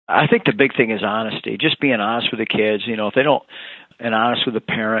I think the big thing is honesty. Just being honest with the kids. If they don't, and honest with the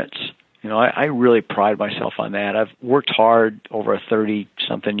parents. I really pride myself on that. I've worked hard over a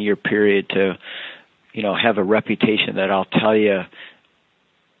 30-something year period to, have a reputation that I'll tell you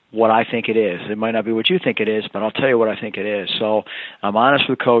what I think it is. It might not be what you think it is, but I'll tell you what I think it is. So I'm honest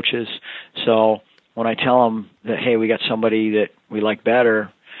with coaches. So when I tell them that, hey, we got somebody that we like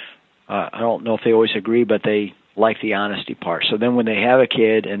better, I don't know if they always agree, but they like the honesty part. So then when they have a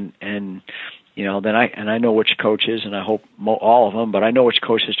kid and then I know which coaches, and I hope all of them, but I know which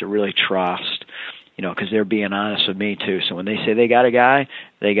coaches to really trust, because they're being honest with me too. So when they say they got a guy,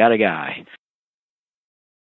 they got a guy.